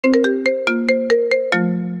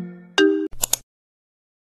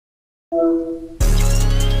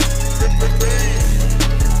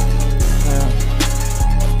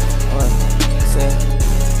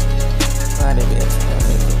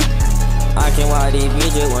why these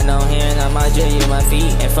bitches with no hands on my jewelry on my feet.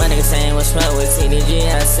 And fun niggas saying what smell with TDG,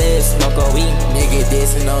 I said smoke a weed. Nigga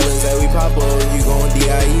dissing on us that we pop up, you gon'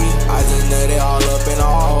 DIE. I just nut it all up in a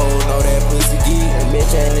hole, know that pussy geek. And bitch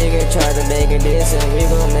that nigga try to make it this and we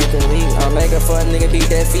gon' make it leak. I'll make a fun nigga beat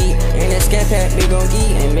that feet. And that scat pack we gon'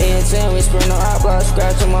 geek. And me and Tim we sprint on our block,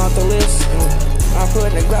 scratch them off the list. I'm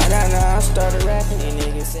putting the Glock down now, I started rapping and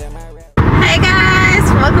niggas said my rap. Hey guys,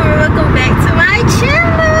 welcome back to my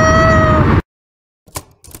channel.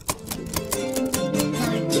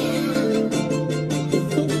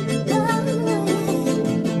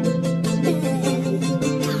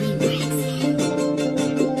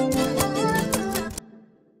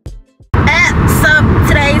 So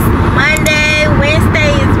today's Monday,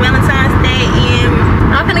 Wednesday is Valentine's Day, and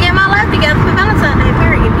I'm gonna get my life together for Valentine's Day,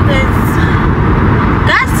 period, because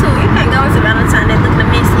you can't go into Valentine's Day looking a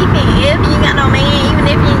mess. Even if you ain't got no man, even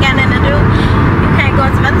if you ain't got nothing to do, you can't go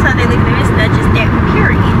into Valentine's Day looking a mess. That's just that,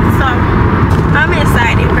 period. So I'm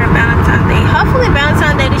excited for Valentine's Day. Hopefully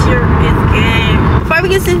Valentine's Day this year is good. Before we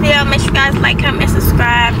get to this video, make sure you guys like, comment, and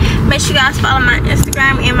subscribe. Make sure you guys follow my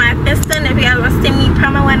Instagram and my Insta. And if you guys want to send me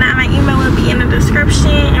promo or not, my email will be in the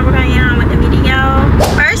description. And we're gonna get on with the video.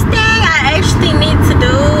 First thing I actually need to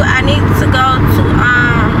do, I need to go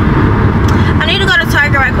to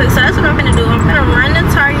Target right quick. So that's what I'm gonna do. I'm gonna run to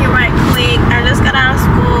Target right quick. I just got out of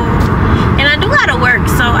school and I do gotta work,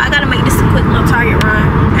 so I gotta make this a quick little Target run.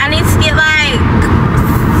 I need to get like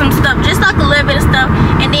some stuff, just like a little bit of stuff,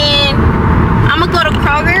 and then I'm gonna go to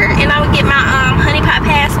Kroger and I'm gonna get my honey pot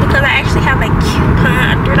pass because I actually have a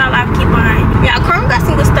coupon, a $3 off coupon. Yeah, Kroger got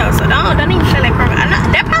some good stuff, so don't even feel like Kroger. I know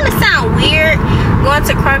that probably sound weird going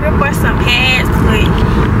to Kroger for some pads, but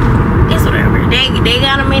it's whatever. They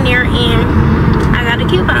got them in there and I got a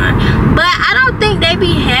coupon, but I don't think they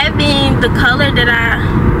be having the color that I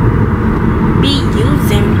be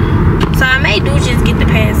using, so I may do just get the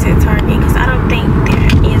pads at Target because I don't think there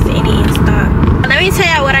is any in stock. Let me tell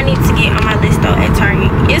you what I need to get on my list though at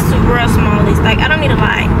Target. It's a real small list, like I don't need a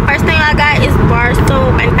lot. First thing I got is bar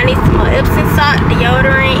soap, and I need some more Epsom salt,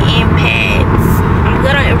 deodorant, and pads. I'm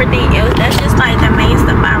good on everything else. That's just like the main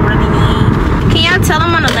stuff I really need. Can y'all tell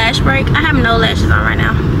I'm on a lash break? I have no lashes on right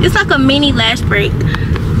now. It's like a mini lash break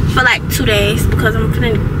for like 2 days because I'm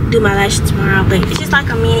gonna do my lashes tomorrow, but it's just like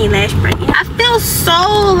a mini lash break. I feel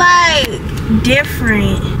so like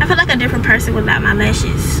different. I feel like a different person without my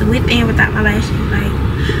lashes, with and without my lashes. Like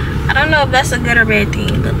I don't know if that's a good or bad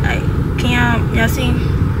thing, but like, can y'all see?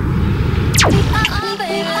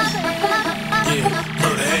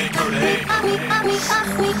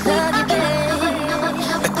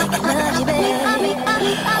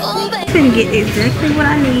 I'm gonna get exactly what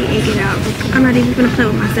I need and get out. I'm not even gonna play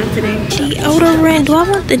with myself today. Deodorant. Do I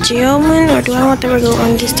want the gel one or do I want the regular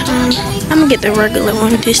one this time? I'm gonna get the regular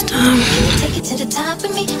one this time.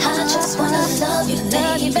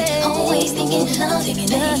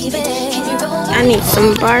 I need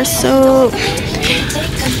some bar soap.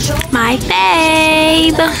 My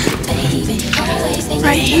babe.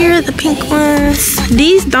 Right here, the pink ones.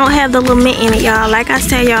 These don't have the little mint in it, y'all. Like I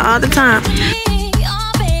tell y'all all the time.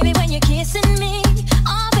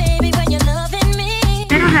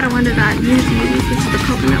 The one that I usually use, which is the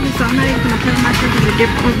coconut one, so I'm not even gonna play with myself with a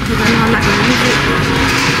different one because I know I'm not gonna use it.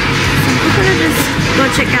 So we're gonna just go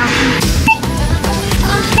check out.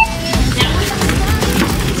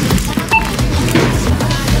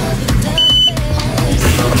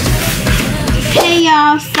 Hey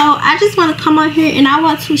y'all, so I just want to come on here and I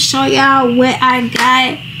want to show y'all what I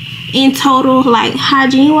got in total, like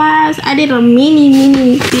hygiene wise. I did a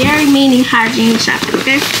very mini hygiene shopping,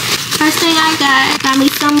 okay? First thing I got me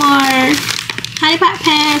some more honey pot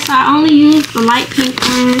pads. So I only used the light pink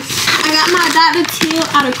ones. I got my Dr. Teal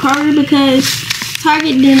out of Kroger because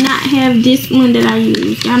Target did not have this one that I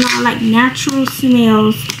use. Y'all know I like natural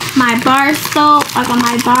smells. My bar soap. I got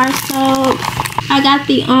my bar soap. I got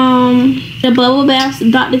the Bubble Bath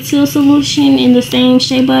Dr. Teal solution in the same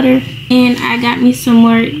shea butter. And I got me some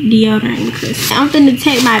more deodorant because I'm finna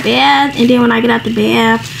take my bath, and then when I get out the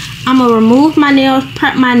bath, I'm gonna remove my nails,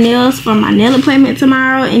 prep my nails for my nail appointment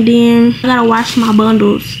tomorrow, and then I gotta wash my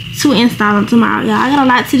bundles to install them tomorrow, y'all. I got a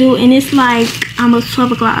lot to do, and it's like almost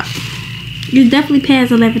 12 o'clock. It's definitely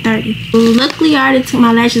past 11:30. Luckily, I already took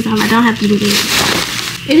my lashes off. I don't have to do this.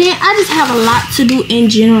 And then I just have a lot to do in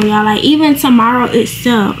general, y'all. Like even tomorrow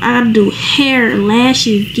itself, I gotta do hair,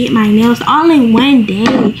 lashes, get my nails all in one day.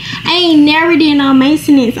 I ain't never did no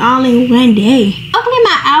maintenance all in one day. Hopefully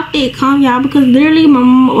my outfit come, y'all, because literally my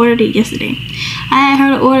mom ordered it yesterday. I had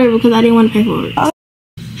her to order it because I didn't want to pay for it.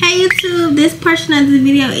 Hey YouTube, this portion of the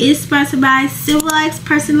video is sponsored by Silviax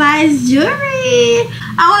Personalized Jewelry.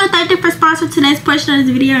 I want to thank them for sponsoring today's portion of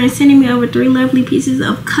the video and sending me over 3 lovely pieces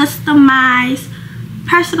of customized,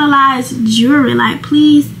 personalized jewelry. Like,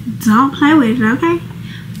 please don't play with it, okay?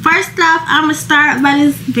 First off, I'm gonna start by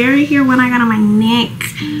this berry here one I got on my neck.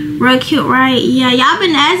 Real cute, right? Yeah, y'all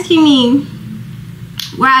been asking me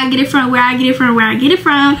where I get it from, where I get it from, where I get it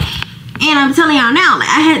from. And I'm telling y'all now, like,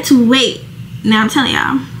 I had to wait. Now I'm telling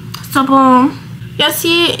y'all. So boom. Y'all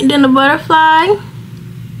see it? And then the butterfly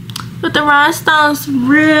with the rhinestones.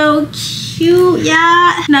 Real cute,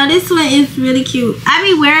 y'all. Now this one is really cute. I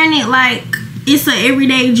be wearing it like it's an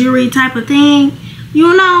everyday jewelry type of thing.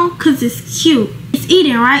 You know, because it's cute. It's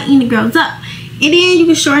eating, right? And it grows up. And then you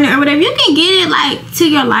can shorten it or whatever. You can get it like to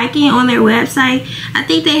your liking on their website. I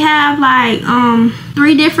think they have like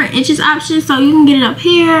 3 different inches options. So you can get it up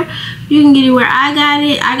here. You can get it where I got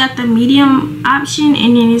it. I got the medium option.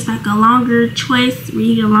 And then it's like a longer choice where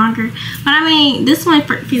you get longer. But I mean, this one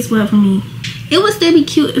fits well for me. It would still be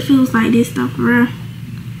cute if it was like this stuff for real.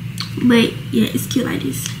 But yeah, it's cute like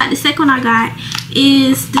this. The second one I got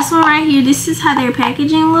is this one right here. This is how their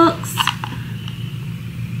packaging looks.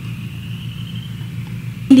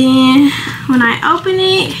 And then when I open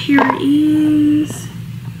it, here it is.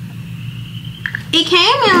 It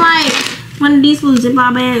came in like one of these little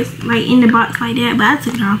Ziploc bags, like in the box like that, but I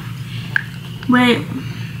took it off. But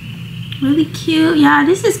really cute, y'all.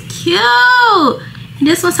 This is cute. And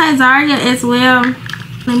this one's size Zarya as well.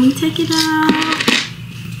 Let me take it out.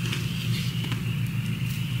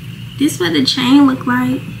 This is what the chain look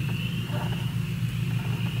like.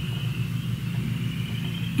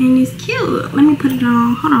 And it's cute. Let me put it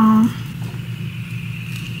on. Hold on.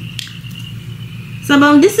 So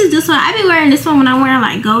boom, this is this one. I be wearing this one when I'm wearing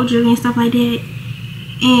like gold jewelry and stuff like that.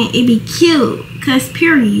 And it be cute. Cause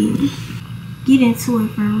period. Get into it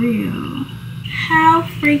for real. How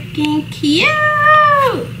freaking cute.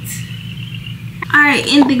 Alright,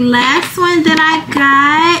 and the last one that I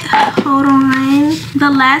got, hold on. The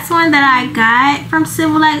last one that I got from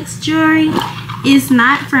Silviax Jewelry is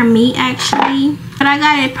not for me actually. But I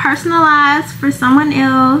got it personalized for someone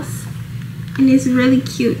else. And it's really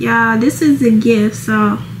cute, y'all. This is a gift,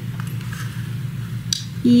 so.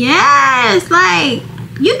 Yes, like,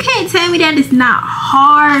 you can't tell me that it's not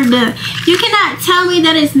hard. You cannot tell me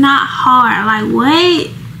that it's not hard. Like,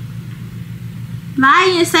 what?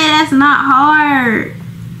 Lie and say that's not hard.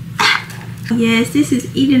 Yes, this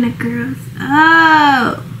is eating a girl's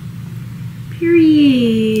up.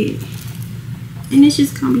 Period. And it's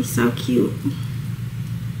just gonna be so cute.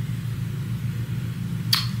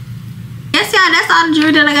 Yes, y'all, that's all the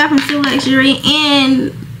jewelry that I got from Silviax Jewelry.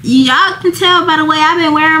 And y'all can tell by the way I've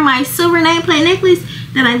been wearing my silver nameplate necklace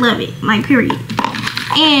that I love it. Like, period.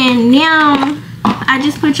 And now I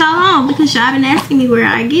just put y'all on because y'all been asking me where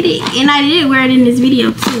I get it. And I did wear it in this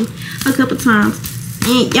video too a couple times.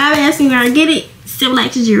 And y'all been asking me where I get it.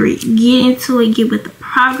 Silviax Jewelry. Get into it. Get with the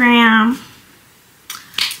program.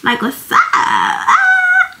 Like, what's up?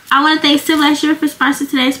 I want to thank Silviax Jewelry for sponsoring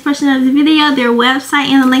today's portion of the video. Their website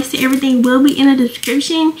and the links to everything will be in the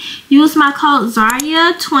description. Use my code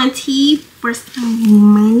Zv1.20 for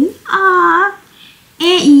some money off.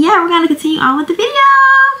 And yeah, we're going to continue on with the video.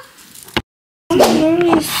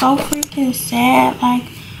 Literally so freaking sad. Like,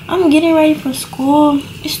 I'm getting ready for school.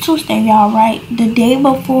 It's Tuesday, y'all, right? The day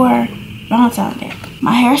before Valentine's Day.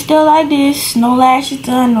 My hair still like this. No lashes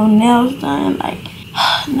done, no nails done, like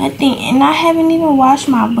nothing. And I haven't even washed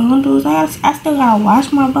my bundles. I still gotta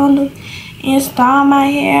wash my bundles and style my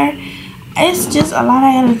hair. It's just a lot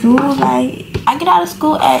I gotta do. Like, I get out of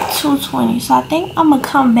school at 2:20, so I think I'm gonna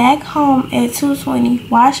come back home at 2:20,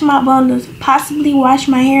 wash my bundles, possibly wash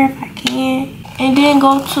my hair if I can, and then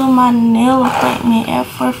go to my nail appointment at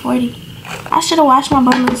 4:40. I should have washed my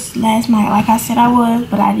bundles last night like I said I was,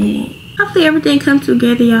 but I didn't. Hopefully everything comes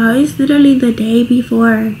together, y'all. It's literally the day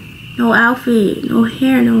before. No outfit, no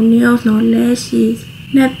hair, no nails, no lashes,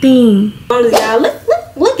 nothing. Y'all,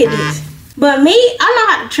 look at this. But me, I know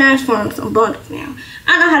how to transform some bundles now.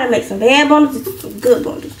 I know how to make some bad bundles into some good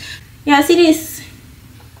bundles. Y'all see this?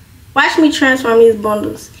 Watch me transform these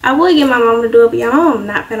bundles. I would get my mom to do it, but y'all, I'm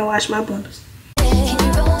not gonna wash my bundles.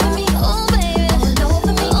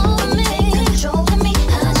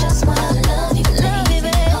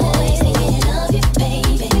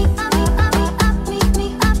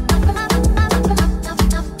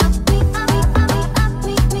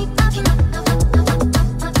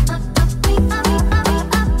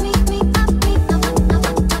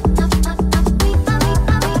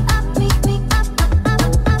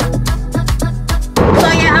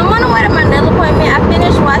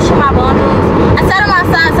 Washing my bundles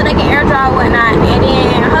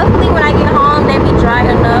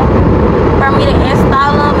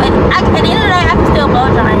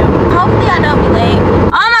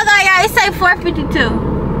 52.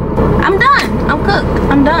 I'm done. I'm cooked.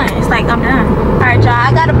 I'm done. It's like I'm done. Alright, y'all.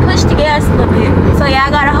 I gotta push the gas a little bit. So y'all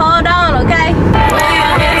gotta hold on, okay?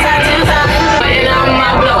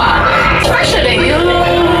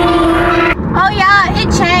 Oh y'all, it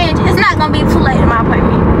changed. It's not gonna be too late in my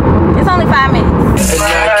appointment. It's only 5 minutes. And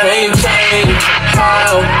I can't change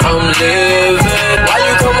how I'm living. Why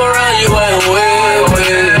you come around, you ain't with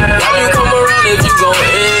me? Why you come around if you gon'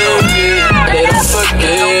 envy? They don't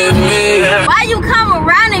forgive me. Why you come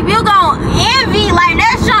around if you gon' envy? Like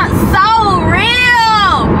that shit's so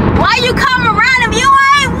real. Why you come around if you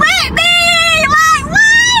ain't with me? Like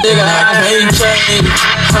what? Nigga, I can't change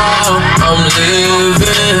how I'm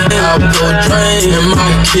living. I put drain in my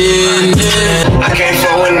kidney. I can't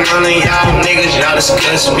fuck with none of y'all niggas, y'all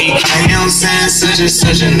disgust me. I am saying such and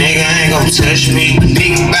such a nigga ain't gon' touch me.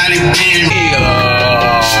 Big body man.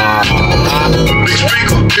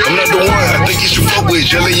 I'm not the one I think you should fuck with,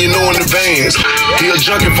 jelly you know in advance. He a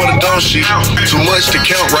junkie for the dumb shit. Too much to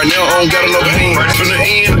count right now, I don't got enough hands. From the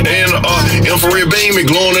end and infrared beam and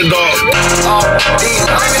glow in the dark.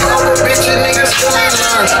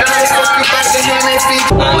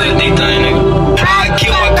 Only they thing, nigga. I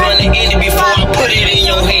kill my gun and end it before I put it in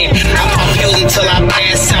your hand. I pop pills until I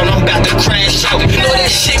pass out, I'm about to crash out. You know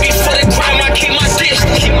that shit before the crime, I keep my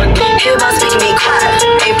distance. He about to make me cry.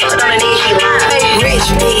 Ain't fucked on a nigga, he lying. Rich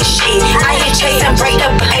bitch shit. I ain't chasing break the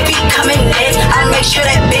baby coming in. I make sure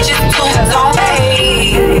that bitch is too on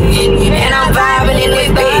me. And I'm vibing in this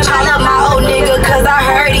bitch. I love my old nigga cause I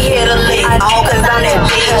heard he hit a lick. All cause I'm that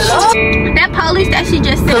bitch. That police that she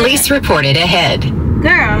just said. Police reported ahead.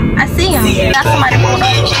 Girl, I see him. That's somebody pulled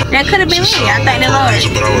up. That could have been me. I thank the Lord.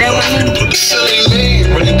 That was me. Silly me,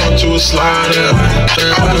 really thought you was sliding.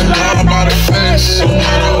 I was down by the face, so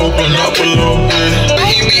gotta open up a little bit.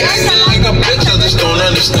 He be acting like a bitch, I just don't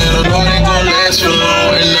understand. I know they gon' last for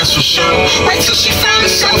long, and that's for sure. Wait till she find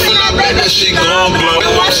herself, and I bet that she gon' blow.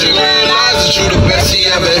 And once she realize that you the best he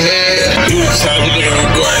ever had. You the type of nigga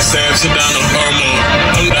who go outside, sit down on hormone.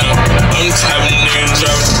 I'm down. I'm the type of nigga who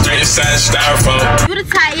drop straight inside styrofoam. You the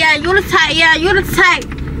type, yeah, you the type, yeah, you the type.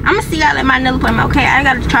 I'ma see y'all at my nail appointment, okay? I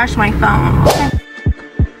gotta charge my phone. Okay?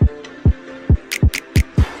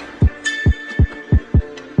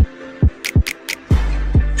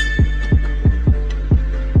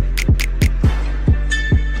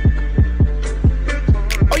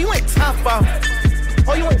 Oh, you ain't top off.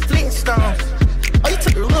 Oh, you ain't Flintstones. Oh, you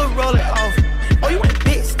took a little roller off. Oh, you ain't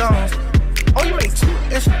big stones. Oh, you ain't 2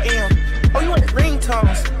 Instagram. Oh, you ain't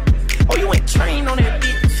ringtones. Oh, you ain't trained on that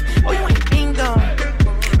bitch. Oh, you ain't ding dong.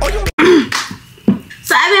 Oh, you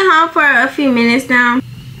So I've been home for a few minutes now.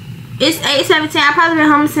 It's 8:17. I've probably been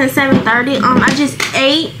home since 7:30. I just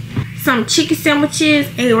ate some chicken sandwiches,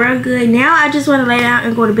 ate real good. Now I just want to lay down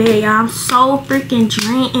and go to bed, y'all. I'm so freaking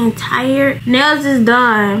drained and tired. Nails is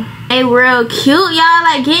done. They real cute, y'all.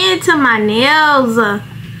 Like, get into my nails.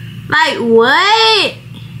 Like, what?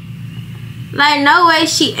 Like, no way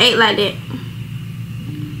she ate like that.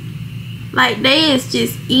 Like, they is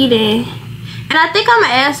just eating. And I think I'm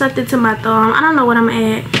gonna add something to my thumb. I don't know what I'm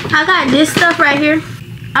gonna add. I got this stuff right here.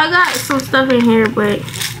 I got some stuff in here, but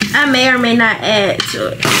I may or may not add to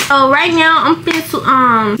it. So right now I'm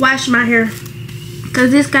finna to wash my hair,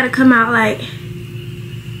 cause this gotta come out. Like,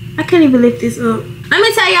 I can't even lift this up. Let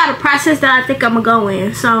me tell y'all the process that I think I'm gonna go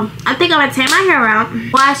in. So I think I'm gonna take my hair out,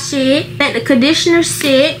 wash it, let the conditioner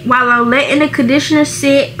sit. While I'm letting the conditioner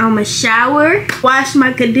sit, I'm gonna shower, wash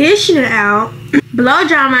my conditioner out, blow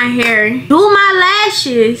dry my hair, do my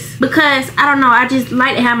lashes, because I don't know, I just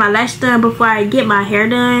like to have my lashes done before I get my hair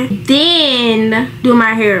done, then do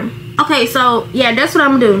my hair. Okay, so yeah, that's what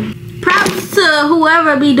I'm gonna do. Props to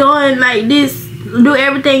whoever be doing like this, do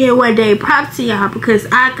everything in one day. Props to y'all, because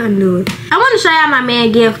I couldn't do it. I want to show y'all my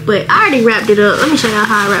man gift, but I already wrapped it up. Let me show y'all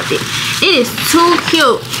how I wrapped it. It is too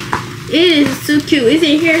cute. It is too cute. Is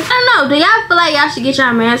it here? I don't know. Do y'all feel like y'all should get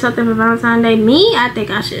y'all man something for Valentine's Day? Me, I think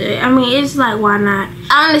I should. I mean, it's like, why not?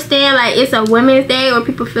 I understand, like, it's a women's day, or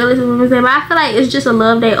people feel it's a women's day, but I feel like it's just a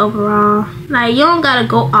love day overall. Like, you don't gotta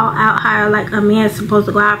go all out how like a man's supposed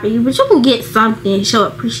to go out for you, but you can get something and show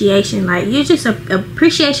appreciation. Like, you're just a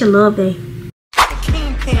appreciation love day.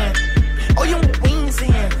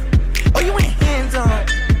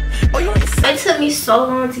 It took me so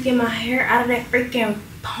long to get my hair out of that freaking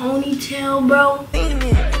ponytail, bro.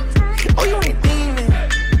 Oh, you ain't demon.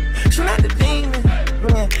 You're not the demon.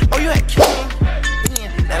 Man. Oh, you ain't king.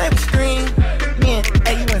 Man. That ain't scream. Man.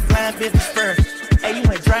 Hey, you went flying business first. Hey, you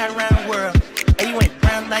went dry around the world. Hey, you went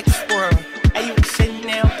brown like a squirrel. Hey, you went sitting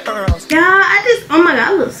down pearls. Y'all, oh my god,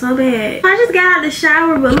 I look so bad. I just got out of the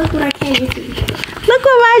shower, but look what I came with. Look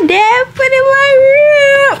what my dad put in my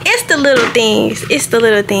room. it's the little things. It's the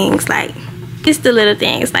little things. Like, it's the little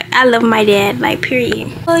things. Like, I love my dad. Like,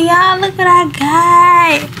 period. Oh, y'all, look what I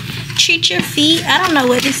got. Treat your feet. I don't know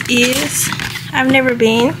what this is. I've never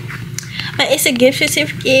been. But it's a gift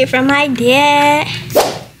certificate from my dad.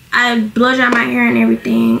 I blow dry my hair and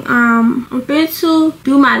everything. I'm going to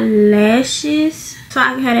do my lashes so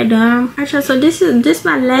I can have it done. Actually, so this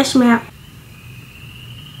my lash map.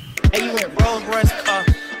 Hey, you went Rolls Royce car.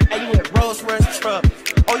 Hey, you went Rolls Royce truck.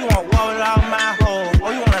 Oh, you want to wall it all my hole.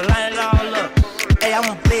 Oh, you want to line it all up. Hey, I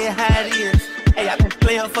want to play it how it is. Hey, I've been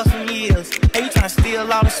playing for some years. Hey, you trying to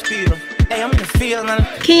steal all the spill. Hey, I'm in the field.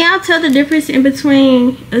 Can y'all tell the difference in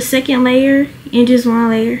between a second layer and just one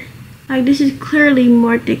layer? Like, this is clearly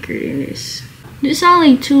more thicker than this. This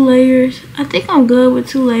only 2 layers. I think I'm good with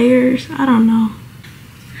 2 layers. I don't know.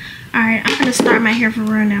 Alright, I'm gonna start my hair for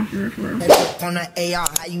real now. For real. On the AR,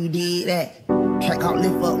 how you did that? Track out,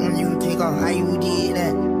 lift up when you take off, how you did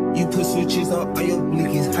that? You put switches up on your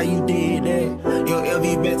blinkies, how you did that? Your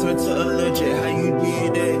LV back turned to a legit, how you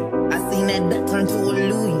did that? I seen that duck turn to a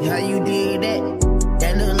Louis, how you did that?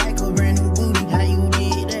 That look like a brand new booty, how you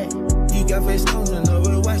did that? You got face stones and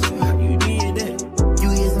over watch it, how you did that? You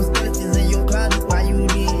hear some skeletons in your closet, why you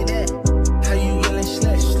did that? How you yelling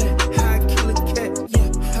slash slash, how I kill a cat, yeah.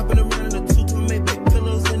 Hopping around in the two-tone Maybach,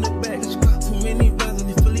 pillows in the back. Too many rounds and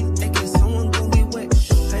they fully thinking someone gon' get wet.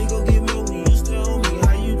 How you gon' get me when you still on me?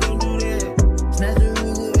 How you gon' do that? Snatch the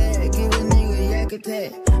Ruger bag, give a nigga a yak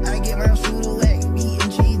attack. I get my shooter whack, meat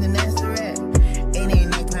and cheese and that's the rap. Ain't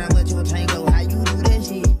nighttime but your tango, how you do that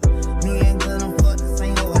shit? Me and Glenn, I'm fuck the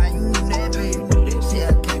same hoe, how you do that bitch? Shit,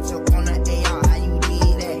 I catch up on the AR, how you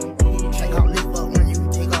did that? Check out, lift up when you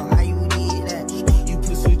take off, how you did that? You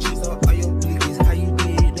put switches up on your blinkies, how you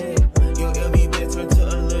did that? Your LV back turned to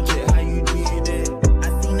a legit, how you did that? I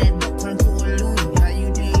seen that duck turn to a Louis, how you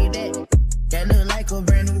did that? That look like a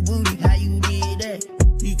brand new booty, how you did that?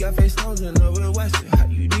 You got face stones and over watch it, how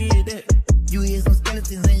you did that? You hear some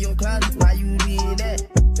skeletons in your closet, why you did that?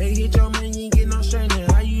 They hit your man, you ain't get no straightening,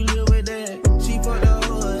 how you live with that? She fucked the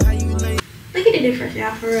hood, how you lay? Look at the difference,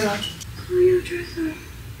 y'all, for real.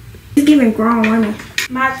 It's giving grown women.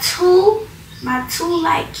 My two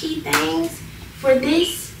like key things for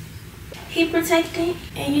this heat protectant,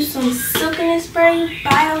 and use some silken spray,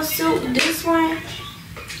 bio silk. This one,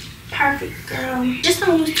 perfect, girl. Just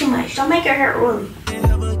don't use too much. Don't make your hair oily.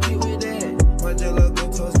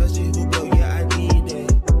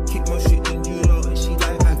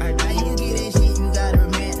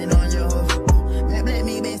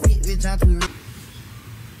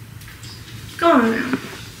 Go on now.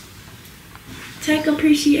 Take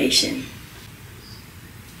appreciation.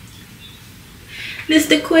 This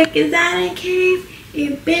the quickest I done came.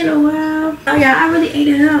 It's been a while. Oh yeah, I really ate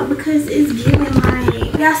it up because it's giving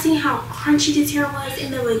like, y'all see how crunchy this hair was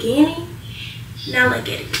in the beginning? Now look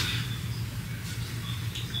at it.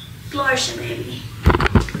 Flourishing, baby.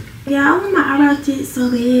 Yeah, I want my eyebrows did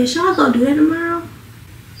so bad. Should I go do that tomorrow?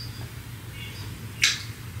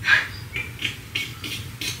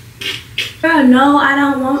 Girl, no, I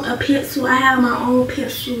don't want a pencil. I have my own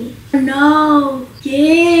pencil. No.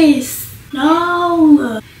 Yes.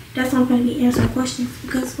 No. That's why I'm going to be answering questions,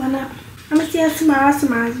 because why not? I'm going to see you tomorrow.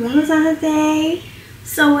 Tomorrow's Valentine's Day.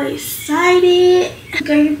 So excited.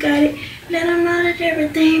 Girl, you got it. Let them know that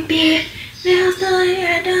everything been. Nails done,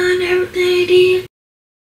 hair done, everything did.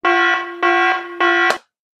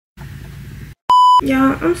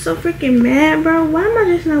 Y'all, I'm so freaking mad, bro. Why am I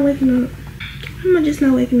just not waking up?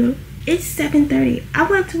 It's 7:30. I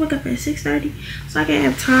want to wake up at 6:30 so I can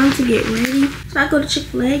have time to get ready. So I go to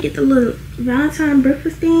Chick-fil-A, get the little Valentine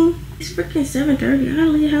breakfast thing. It's freaking 7:30. I gotta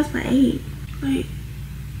leave the house by 8. Like,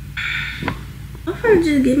 I'm gonna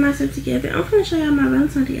just get myself together. I'm gonna show y'all my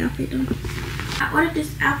Valentine's Day outfit though. I ordered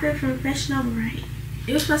this outfit from Fashion Nova, right?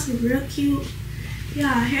 It was supposed to be real cute.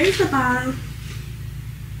 Yeah, here's the bottom.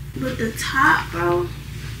 But the top, bro,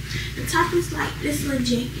 the top is like this little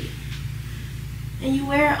jacket. And you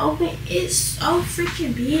wear it open, it's so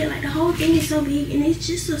freaking big. Like, the whole thing is so big, and it's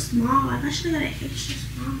just so small. Like, I should have got it extra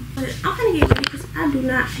small. But I'm gonna get ready because I do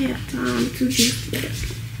not have time to just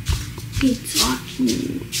be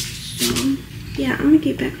talking. So yeah, I'm gonna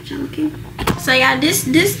get back with y'all, okay? So y'all,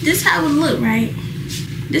 this how it look, right?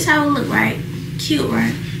 This how it look, right? Cute,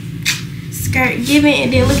 right? Skirt, give it,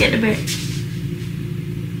 and then look at the back.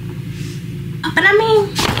 But I mean,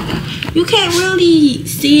 you can't really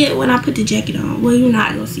see it when I put the jacket on. Well, you're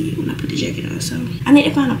not gonna see it when I put the jacket on. So I need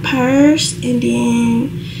to find a purse and then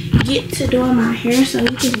get to doing my hair so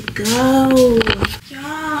we can go.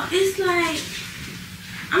 Y'all, it's like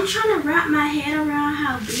I'm trying to wrap my head around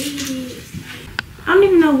how big it is. I don't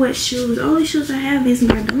even know what shoes. The only shoes I have is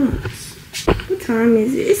my dunks. What time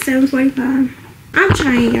is it? It's 7:45. I'm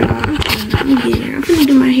trying, y'all. I'm getting there. I'm gonna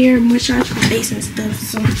do my hair, moisturize my face and stuff.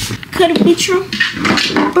 So, could it be true?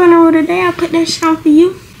 Burner today, I put that shit on for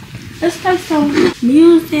you. Let's start some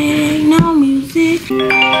music. No music.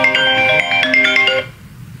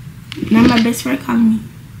 Now my best friend calling me.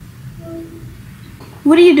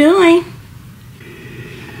 What are you doing?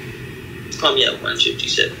 Call me at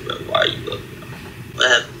 1:57, bro. Why are you up? What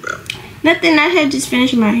happened, bro? Nothing. I had just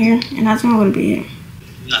finished my hair and I was gonna go to bed.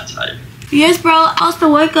 I'm not tired. Yes, bro. I was to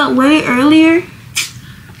wake up way earlier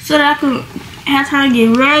so that I could have time to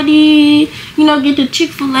get ready. You know, get the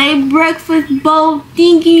Chick-fil-A breakfast bowl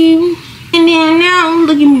thingy. And then now,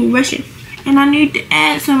 look at me rushing. And I need to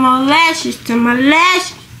add some more lashes to my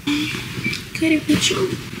lashes. Could it be true?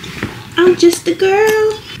 I'm just a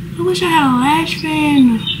girl. I wish I had a lash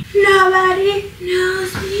fan. Nobody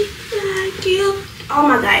knows me like you. Oh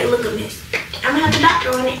my God, look at this. I'm gonna have the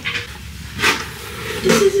doctor on it.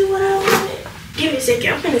 This isn't what I wanted. Give me a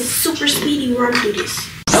second. I'm gonna super speedy run through this.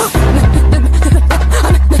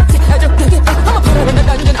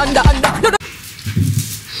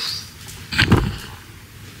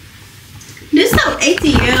 This so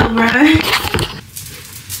ATL, bro.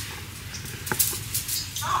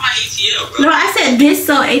 ATL, bro. No, I said this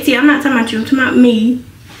so ATL. I'm not talking about you. I'm talking about me.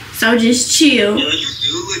 So just chill. Yo, you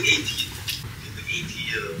do look ATL.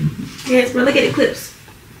 Yes, bro. Look at the clips.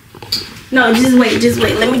 No, just wait. Just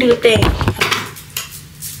wait. Let me do the thing. Do it.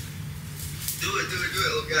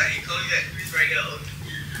 Oh God, you call me back, please, right now.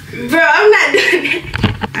 Bro, I'm not doing that.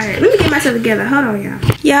 Alright, let me get myself together. Hold on, y'all.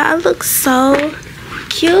 Y'all, I look so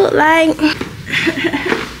cute. Like,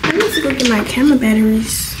 I need to go get my camera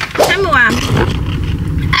batteries. Tell me why.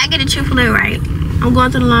 I get a Chick-fil-A right. I'm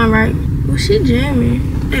going to the line right. Well, she jamming.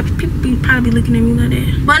 People probably be looking at me like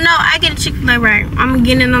that. But no, I get a Chick-fil-A right. I'm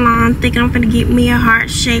getting in the line thinking I'm gonna get me a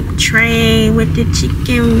heart-shaped tray with the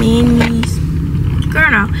chicken minis. Girl,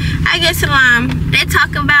 no. I get to the line. They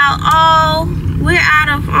talk about, oh, we're out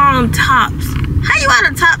of tops. How you out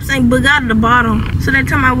of tops and bug out of the bottom? So they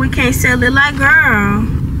tell me we can't sell it. Like, girl,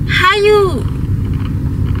 how you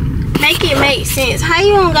make it make sense? How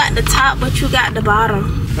you don't got the top but you got the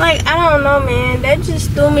bottom? Like, I don't know, man. That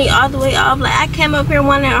just threw me all the way off. Like, I came up here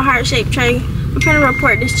wanting a heart-shaped tray. I'm gonna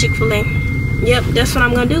report this Chick-fil-A. Yep, that's what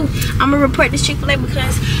I'm gonna do. I'm gonna report this Chick-fil-A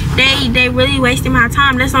because they really wasted my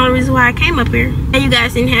time. That's the only reason why I came up here. And you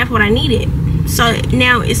guys didn't have what I needed. So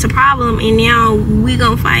now it's a problem, and now we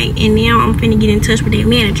gonna fight, and now I'm finna get in touch with their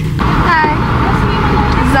manager. Hi,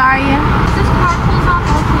 Zaria. This car pulls off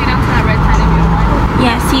all the way down to that red sign if you don't mind.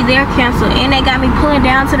 Yeah, see, they're canceled, and they got me pulling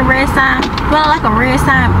down to the red sign. Well, like a red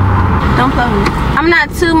sign. Don't play with me. I'm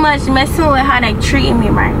not too much messing with how they treating me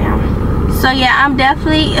right now. So yeah, I'm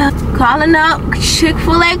definitely calling up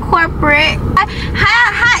Chick-fil-A corporate.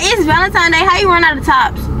 How is Valentine's Day? How you run out of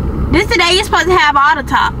tops? This the day you're supposed to have all the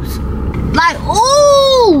tops. Like,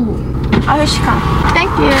 ooh! Oh, here she comes.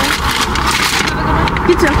 Thank you.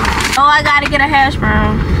 You too. Oh, I gotta get a hash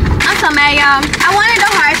brown. I'm so mad, y'all. I wanted the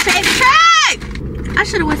heart-shaped tray. I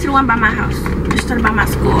should have went to the one by my house instead of by my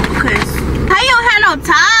school, because how you don't have no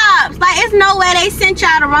tops? Like, it's no way they sent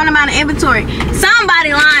y'all the wrong amount of inventory.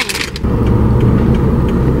 Somebody lying.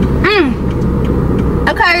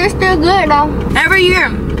 Okay, it's still good though. Every year,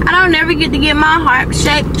 I don't never get to get my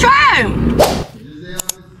heart-shaped tray.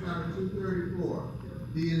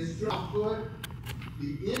 The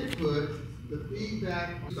input, the feedback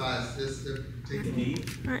size system.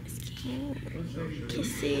 Heart scan,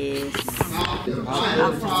 kisses.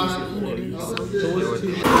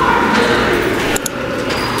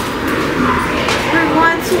 We're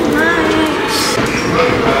going too much.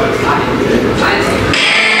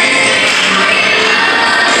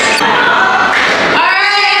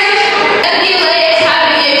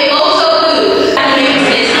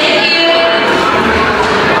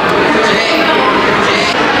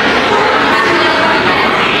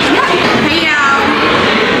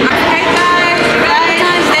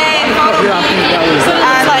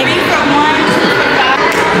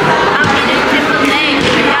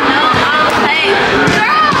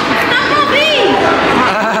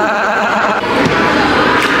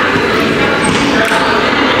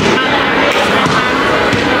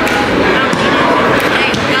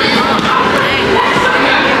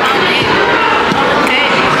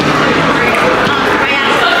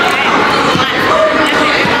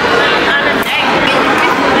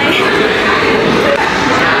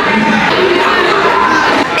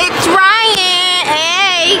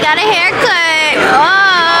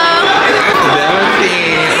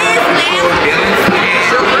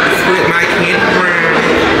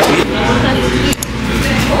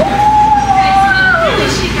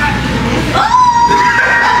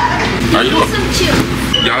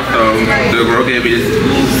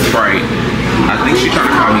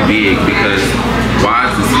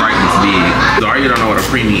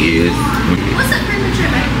 preemie is. What's a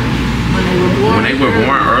premature baby? When they were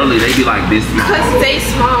born early, they be like this small. Cause they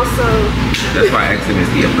small, so. That's why I asked them to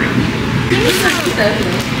see a preemie. So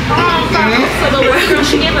the one girl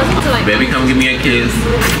she gave us to like. Baby, come give me a kiss.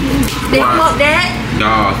 They want that?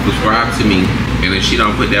 Y'all, subscribe to me. And if she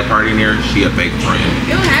don't put that part in there, she a fake friend.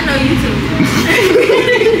 You don't have no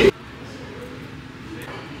YouTube.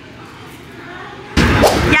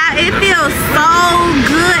 Y'all, it feels so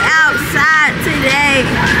good outside today.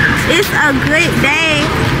 It's a good day.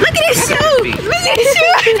 Look at this shoe. Look at this shoe.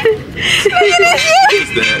 Look at this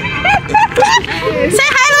shoe. Say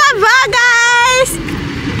hi to my vlog, guys.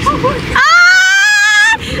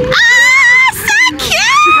 So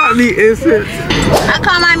cute. She got me instant. I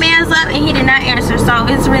called my mans up and he did not answer, so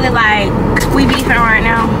it's really like we beefing right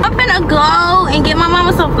now. I'm gonna go and get my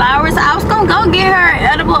mama some flowers. I was gonna go get her an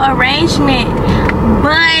edible arrangement,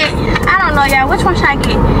 but I don't know, y'all. Which one should I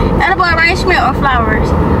get? Edible arrangement or flowers?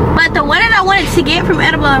 But the one that I wanted to get from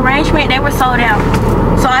edible arrangement, they were sold out,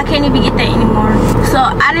 so I can't even get that anymore. So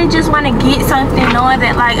I didn't just want to get something knowing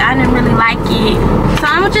that like I didn't really like it.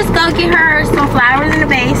 So I'm gonna just go get her some flowers in the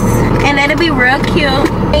vase, and it'll be real cute.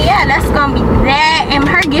 And yeah, that's gonna be that and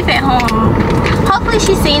her gift at home. Hopefully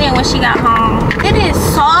she seen it when she got home. It is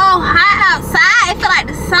so hot outside. It feel like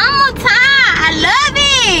the summertime. I love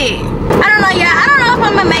it. I don't know, y'all. I don't know if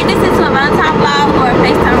I'm gonna make this into a Valentine vlog or a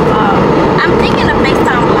FaceTime vlog. I'm thinking a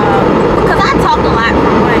FaceTime vlog because I talk a lot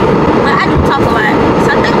for one, but I do talk a lot.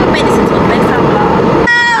 So I think I'm gonna make this into a FaceTime vlog.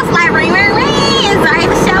 Oh, it's like ring, ring, ring. Sorry,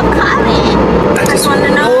 the show calling. I just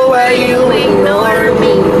wanna know why you ignore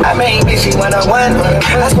me. I mean, if she 101,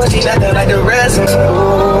 I suppose she nothing like the rest.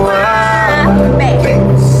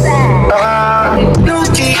 New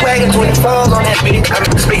G-Wagon 24s on that bitch.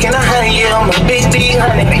 I'm speaking of honey, yeah, I'm a big D,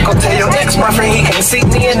 honey. Go tell your ex-boyfriend he can't see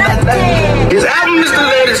me and nothing. His album is the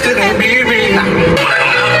latest, it can be me. I'm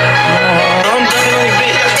done on your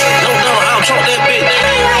bitch. No, I don't talk that bitch.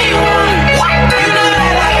 What? You know that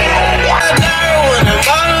I when I'm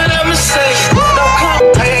all of them mistakes. Don't come.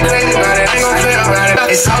 I ain't crazy about it, I ain't gon' feel about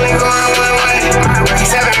it. It's only going one way.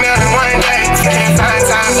 7 million one day. Can't find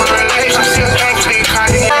time for relationships. Can't speak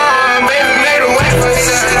honey. Baby made a way for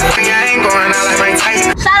yourself. I ain't going out like my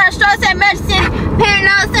type. Shout out Strauss at Medicine,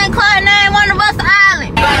 Paranoid St. Clair name, one of us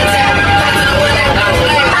island.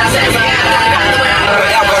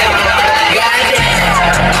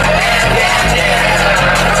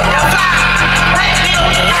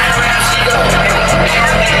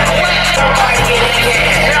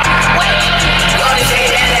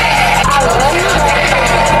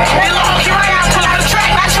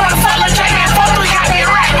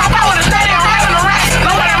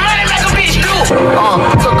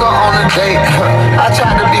 Took her on a date. I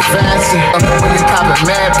tried to be fancy. When you poppin'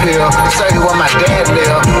 mad pill, say what my dad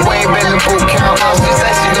live. We ain't been in boot camp. She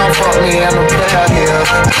said she gon' fuck me and a pair here.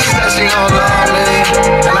 She said she gon' love me,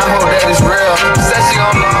 and I hope that it's real. She said she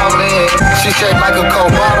gon' love me. She shaped like a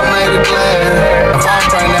cold bottle made of glass. If I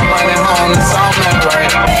don't bring that money home, it's all not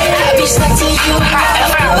right. I be stuck to you,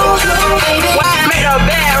 baby. Made a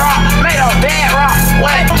bad rock,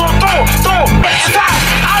 What?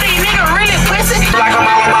 All these niggas really pussy. Like I'm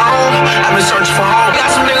out on my own, I've been searching for home. Got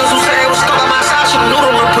some niggas who say they was stuck on my side, should've knew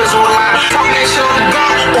them when prison was lying. Talking that shit on the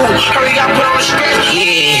gun, ooh, hurry got put on the stretch,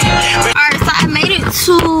 yeah. Alright, so I made it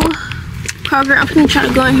to Kroger. I'm finna try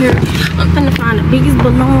to go in here. I'm finna find the biggest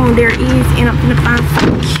balloon there is, and I'm finna find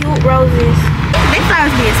some cute roses. They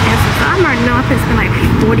flowers be expensive, so I'm already know I'm finna spend like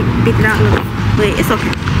 $40, $50, but it's okay.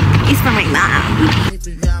 It's for like $9.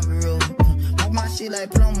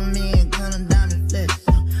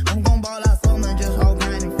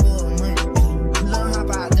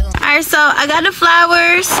 Alright, so I got the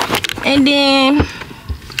flowers and then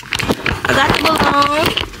I got the balloon.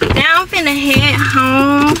 Now I'm finna head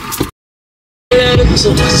home.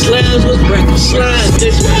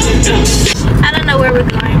 I don't know where we're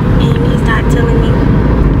going and he's not telling me.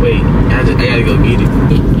 Wait, I gotta go get it.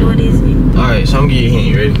 What is it? Alright, so I'm gonna give you a hint.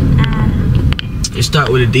 You ready? It start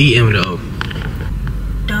with a D and with an O.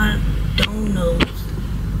 Don't know.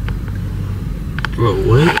 Bro,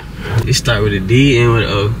 what? It start with a D and with an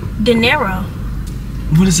O. Dinero.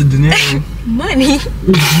 What is a dinero? Money.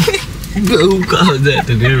 Who calls that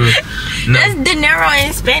dinero? No. That's dinero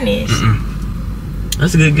in Spanish.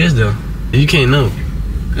 That's a good guess though. You can't know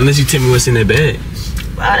unless you tell me what's in that bag.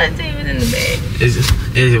 Why would I tell you what's in the bag? Is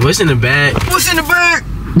it what's in the bag? What's in the bag?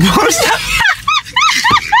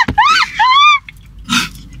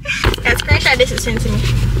 That screenshot this is sent to me.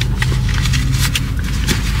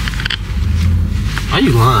 Why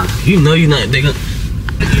you lying? You know you not. They gonna.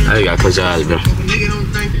 I gotta close your eyes, bro.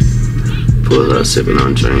 pull up, sipping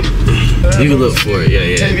on drink. You can look for it,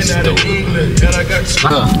 yeah. Just don't look.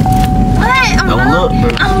 What? Don't look,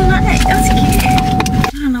 bro. I'm not. I'm scared.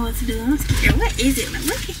 I don't know what to do. I'm scared. What is it? Like,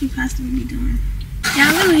 what could he possibly be doing?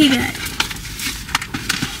 Y'all, look what he got.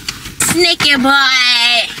 Snicker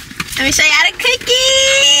boy. Let me show y'all the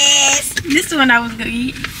cookies. This is the one I was gonna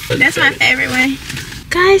eat. That's my favorite one.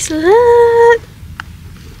 Guys, look.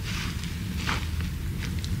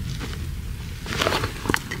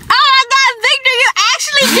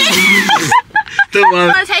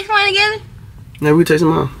 Want to taste one together? Yeah, we taste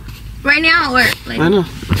them all. Right now or later? I know.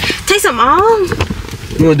 Taste them all?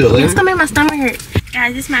 You want to do it later? It's going to make my stomach hurt.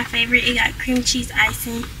 Guys, this is my favorite. It got cream cheese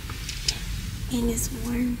icing. And it's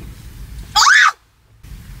warm. Oh!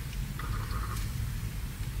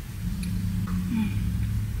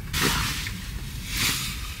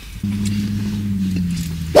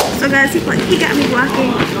 So guys, he got me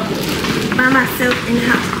walking by myself in the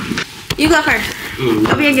house. You go first.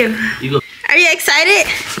 Open your gift. You go. Are you excited?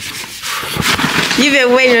 You've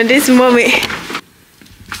been waiting on this moment.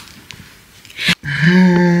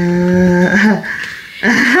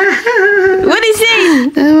 What is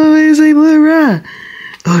it? It's like Lil Rod.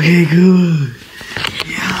 Okay, good.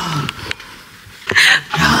 Yeah.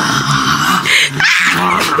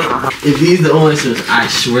 If these the oranges, I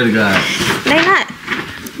swear to God. They not.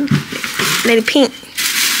 They the pink.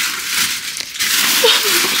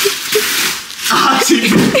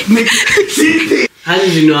 How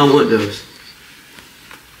did you know I want those?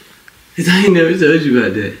 Cause I ain't never told you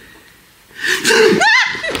about that.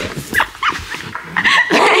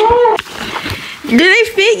 Do they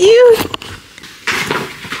fit you?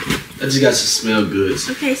 I just got some smell goods.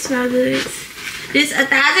 Okay, smell goods. This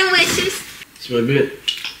 1,000 wishes. Smell good?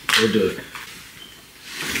 We'll do it.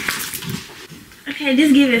 Okay,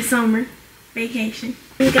 just give it summer vacation.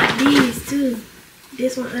 We got these too.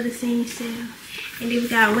 This one of the same sale. And then we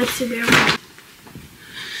got wet to bear.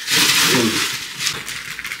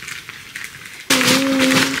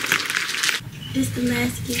 This is the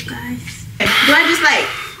last gift, guys. Do I just like?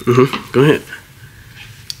 Go ahead.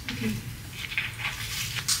 Okay.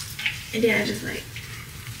 And then I just like.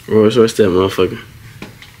 What's that, motherfucker?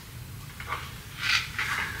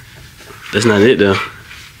 That's not it, though.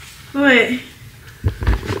 What?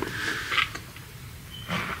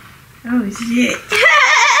 Oh shit.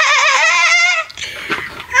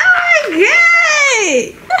 Oh my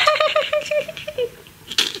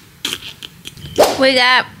god. We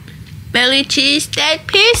got belly cheese steak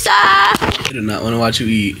pizza. I do not want to watch you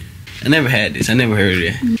eat. I never had this. I never heard of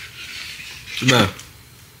it. Bro.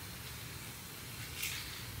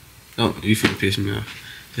 Don't, you finna piss me off.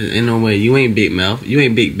 There ain't no way. You ain't big mouth. You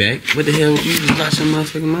ain't big back. What the hell would you just lost your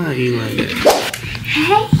motherfucking mind eating like that? Hey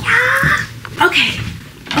y'all. Okay.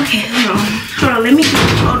 Okay, hold on, let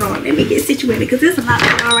me get situated because there's a lot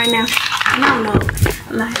going on right now. I don't know,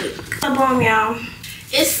 like, boom, y'all.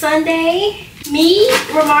 It's Sunday. Me,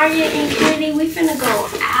 Romaria, and Kennedy, we finna go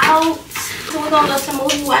out. So we're gonna go to the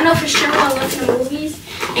movies. Well, I know for sure we're gonna go to the movies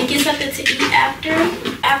and get something to eat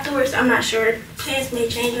afterwards. I'm not sure. Plans may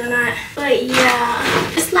change or not. But yeah,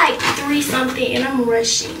 it's like 3 something and I'm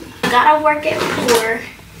rushing. I gotta work at 4.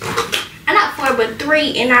 Not 4, but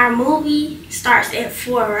 3, and our movie starts at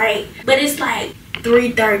 4, right? But it's like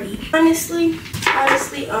 3:30. Honestly, I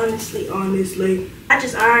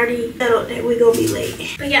just already settled that we're gonna be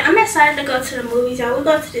late. But yeah, I'm excited to go to the movies, y'all. We're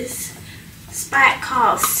going to this spot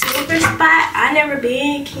called Silver Spot. I never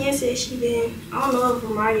been. Ken said she been. I don't know if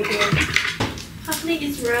Romaria been. Hopefully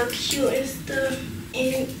it's real cute and stuff.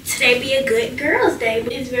 And today be a good girls' day,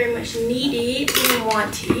 but it's very much needed and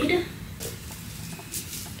wanted.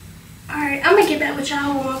 Alright, I'm gonna get back with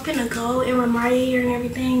y'all when I'm gonna go and Romaria here and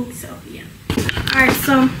everything. So yeah. Alright,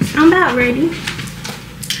 so I'm about ready.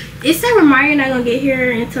 It said Romaria not gonna get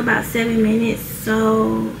here until about 7 minutes.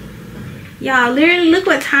 So y'all, literally look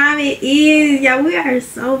what time it is. Y'all, we are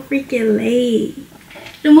so freaking late.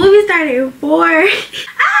 The movie started at 4.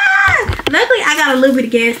 Luckily I got a little bit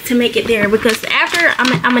of gas to make it there because after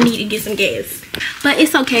I'm gonna need to get some gas. But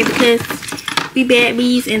it's okay because we bad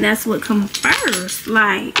bees and that's what comes first.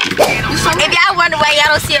 Like, if y'all wonder why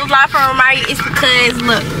y'all don't see a vlog from Romaria, it's because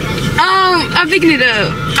look, I'm picking it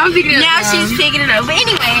up. Now she's picking it up. But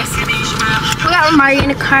anyways, we got Romaria in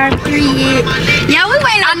the car. Period. Y'all, we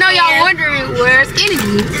waiting. I know y'all wondering where's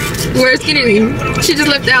Kennedy. She just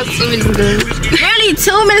left the house 2 minutes ago. Literally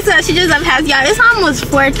 2 minutes ago, she just left the house. Y'all, it's almost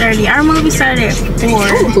 4:30. Our movie started at 4,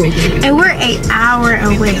 and we're an hour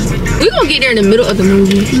away. We gonna get there in the middle of the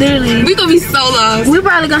movie. Literally, we gonna be so lost. We're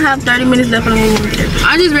probably gonna have 30 minutes left on the movie.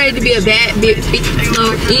 I'm just ready to be a bad bitch,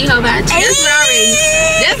 slow, eat her back.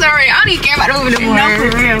 That's already. I don't even care about the movie anymore. No, for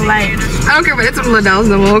real, like. I don't care about that $20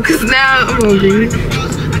 no more, cause now I'm hungry.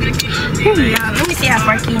 Let me see how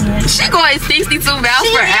far Keen is. She going 62 miles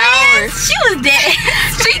per hour. She was dead.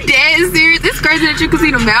 She dead serious. It's crazy that you can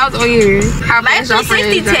see the miles on here. How Life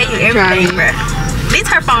 360 tell you everything, bro. This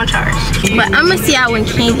her phone charge. But I'm gonna see how when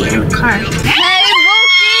King get in the car. Hey,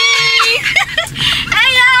 Wookie! Hey,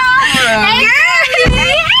 y'all! Hey, girl!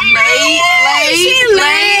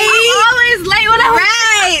 Late. I'm always late when I'm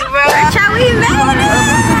right, bro. Child, we made it.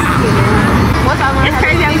 It's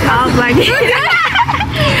crazy how we all like it.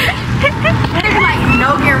 Like,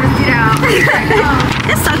 no cameras, get out.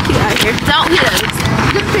 It's so cute out here. Don't hit us.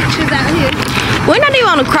 Good pictures out here. We're not even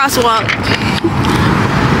on a crosswalk.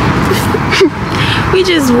 We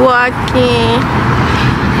just walking.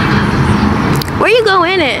 Where you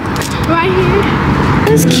going at? Right here.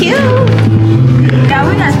 It's cute. Yeah,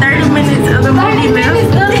 we got 30 minutes of the movie left.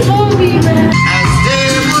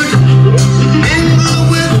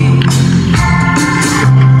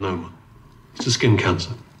 No, it's a skin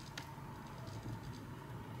cancer.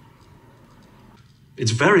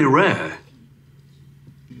 It's very rare.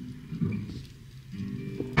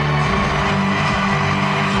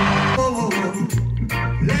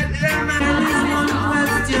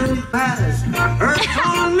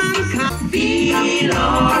 Feel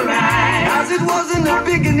alright, as it was in the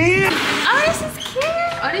beginning. Oh, this is cute.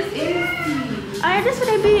 Oh, this is. Oh, yeah, this what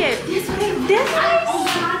they be at. This way. This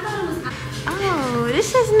Oh,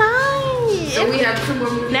 this is nice. So we have 2 more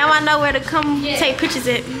movies. Now I know where to come take pictures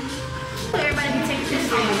at. Everybody be taking pictures.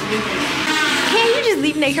 Can't you just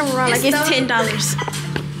leave their camera around like it's $10?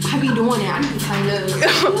 I be doing that. I need to tighten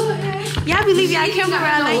up. Y'all be leaving y'all camera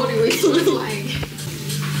around like.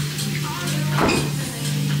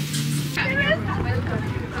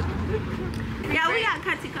 Yeah, we got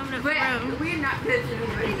Cutty coming up from. We're not picking.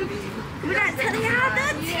 We're not telling y'all the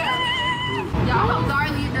tea. Y'all hoes are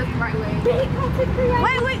leading us the right way.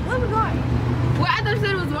 Wait, where we going? Well, I thought you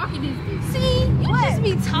said it was walking distance. See, you just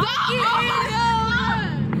be talking.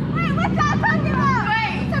 Wait, what y'all talking about?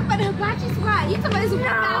 Wait, you talking about the hibachi squad. You talking about this 1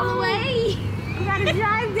 mile away. We gotta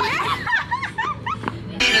drive there.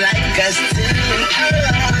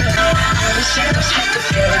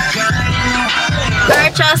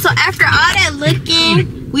 Alright, y'all, so after all that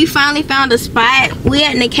looking, we finally found a spot. We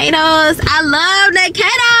at Nakado's. I love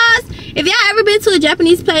Nakado's. If y'all ever been to a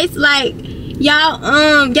Japanese place, like y'all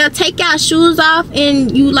take y'all shoes off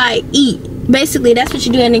and you like eat. Basically, that's what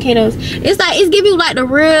you do at Nakado's. It's like it's giving you like the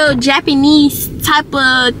real Japanese type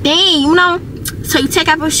of thing, you know. So you take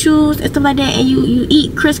off your shoes and stuff like that, and you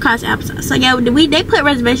eat crisscross applesauce. So yeah, they put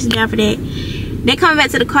reservations down for that. They coming back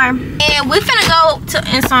to the car, and we're finna go to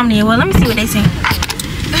Insomnia. Well, let me see what they say.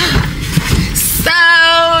 So,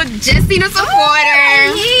 just seen a supporter.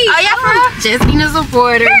 Oh yeah, for real? Just seen a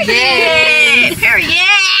supporter. Period.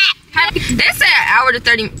 They said an hour to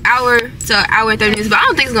 30 minutes, but I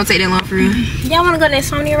don't think it's gonna take that long for real. Y'all wanna go to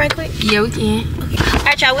Insomnia right quick? Yeah, we can. Okay.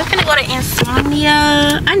 Alright, y'all, we're finna go to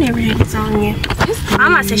Insomnia. I never had Insomnia.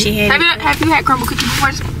 Mama said she had it. Have you had crumble cookie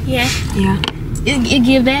before? Yeah. Yeah. It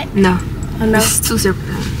give that? No. Oh no. It's 2 separate.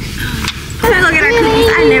 Let's go get our cookies.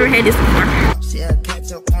 I never had this before. Shell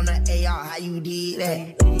catch up on the AR, how you did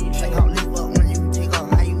that? Take out lip up when you take off,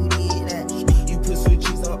 how you did that? You put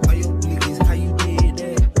switches up on your booties, how you did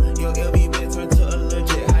that? Your LB bed turned to a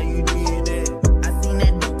legit, how you did that? I seen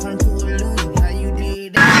that dope turn to a Louis, how you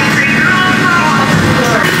did that?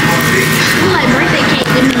 You like birthday cake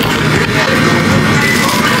with me.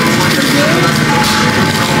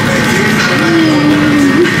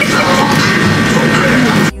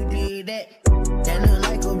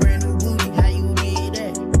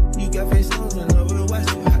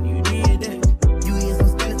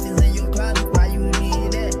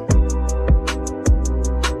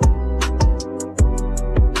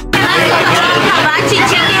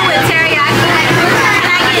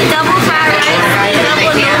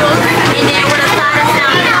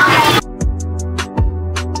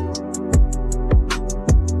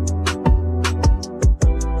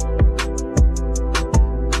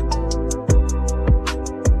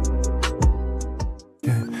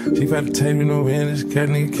 She fight the tape, you know, in this cat,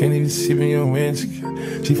 nigga can't even see me on wind.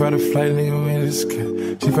 She fight the flight, nigga, in this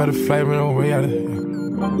cat. She fight the flight, man, on way out of here.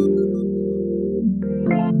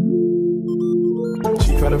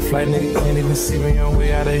 She fight the flight, nigga can't even see me on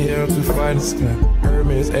way out of here. I'm too far in the sky.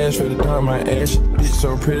 Hermes, ash for the dark, my ash. Bitch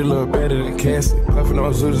so pretty, look better than Cassie. Puffin'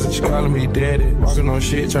 on Zooters and she calling me daddy. Walking on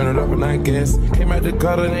shit, turn it up and I gas. Came out the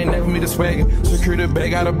gutter, they ain't never me the swagger. Security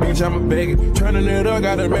bag, got a bitch, I'm a bagger. Turning it up,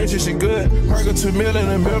 gotta make sure she good. Burger 2 mil in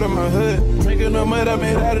the middle of my hood. Drinking no mud, I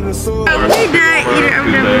made out of the sewer. We done eating or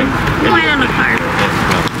whatever. We went on the car.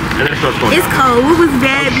 It's cold. We was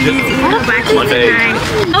bad busy.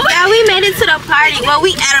 Yeah, we made it to the party. Well,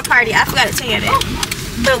 we at a party. I forgot to tell you that.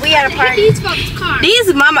 But we at a party.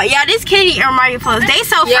 These mama, yeah, this Kitty and Mario folks, they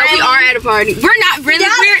so friendly. Yeah, we are at a party. We're not really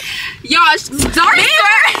weird. Y'all, Dory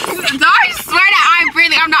swear that I'm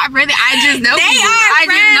friendly. I'm not friendly. I just know people. I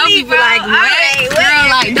just know people like, what? Girl,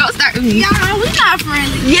 like, don't start with me. Y'all, we not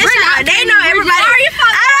friendly. Yes, we're not. They know everybody.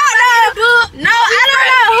 I don't know. No, I don't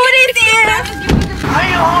know who this is.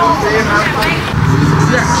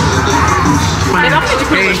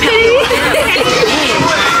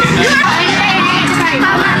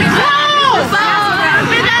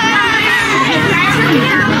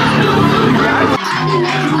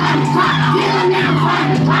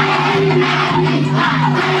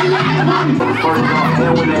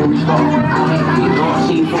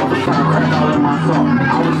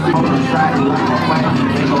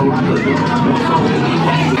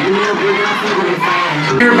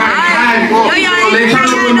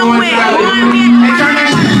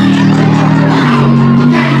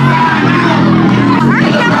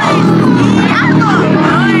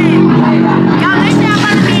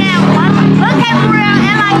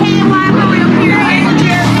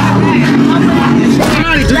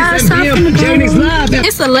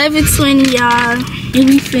 It's 11:20, y'all, and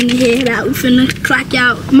we finna head out. We finna clock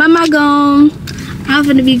out. Mama gone. I'm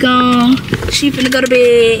finna be gone. She finna go to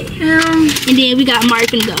bed. And then we got Mark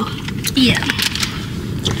finna go. Yeah.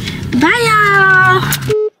 Bye,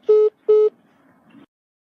 y'all.